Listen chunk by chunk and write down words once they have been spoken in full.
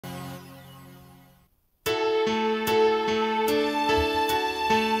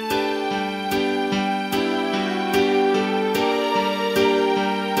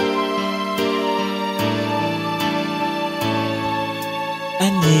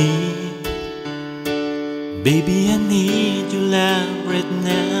need, baby, I need your love right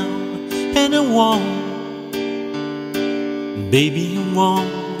now. And I want, baby, I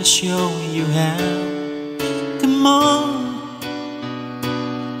want to show you how. Come on,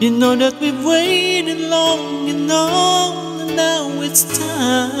 you know that we've waited long enough, and now it's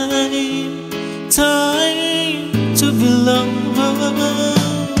time to be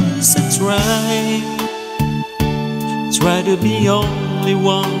lovers. I try to be only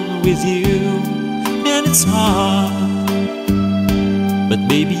one with you, and it's hard, but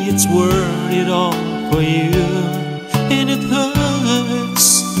baby, it's worth it all for you. And it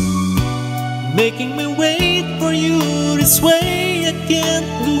hurts making me wait for you this way. I can't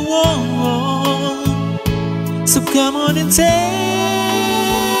go on, so come on and take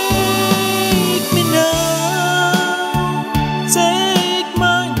me now. Take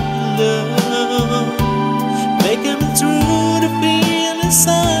my love, make me through the feelings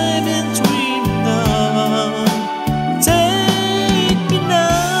I've been dreaming of. Take me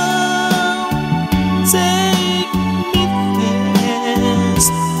now, take me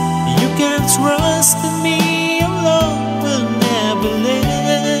fast. You can trust in me, your love will never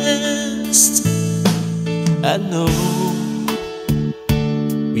last. I know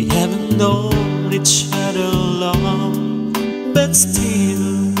we haven't known each other long, but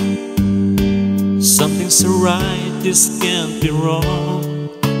still something's so right, this can't be wrong.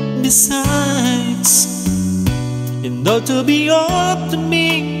 Besides, you know to be up to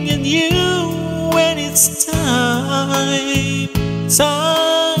me and you when it's time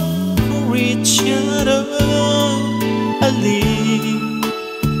for each other. I live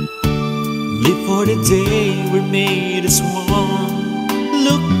for the day we made us one.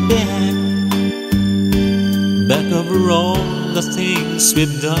 Look back over all the things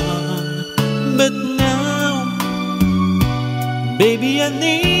we've done. But now, baby, I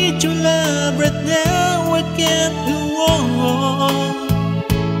need your love right now. I can't go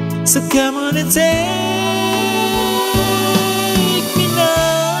on, so come on and take me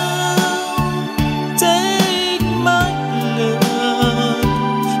now. Take my love,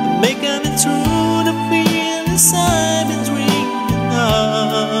 make me through the feelings I've been dreaming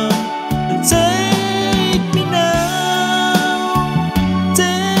of. Take me now,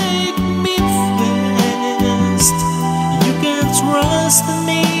 take me fast. You can trust in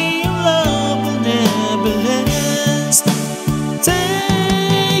me, your love will never last.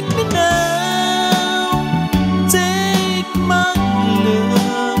 Take me now, take my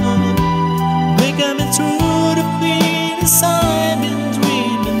love, make me through the feelings I've been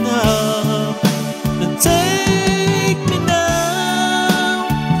dreaming of. Take me now,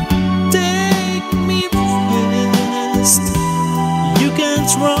 take me fast. You can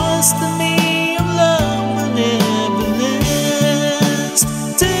trust in